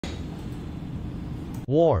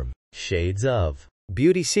Warm shades of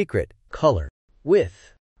Beauty Secret color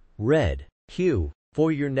with red hue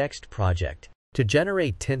for your next project. To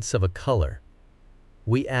generate tints of a color,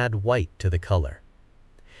 we add white to the color,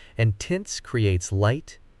 and tints creates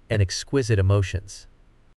light and exquisite emotions.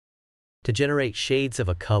 To generate shades of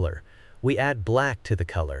a color, we add black to the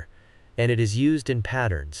color, and it is used in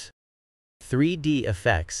patterns. 3D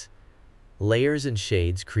effects, layers and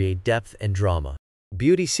shades create depth and drama.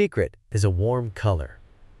 Beauty Secret is a warm color,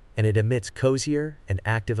 and it emits cozier and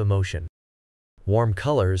active emotion. Warm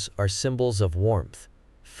colors are symbols of warmth,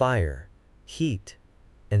 fire, heat,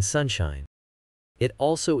 and sunshine. It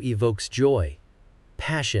also evokes joy,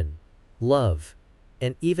 passion, love,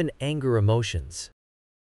 and even anger emotions.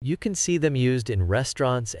 You can see them used in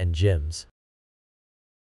restaurants and gyms,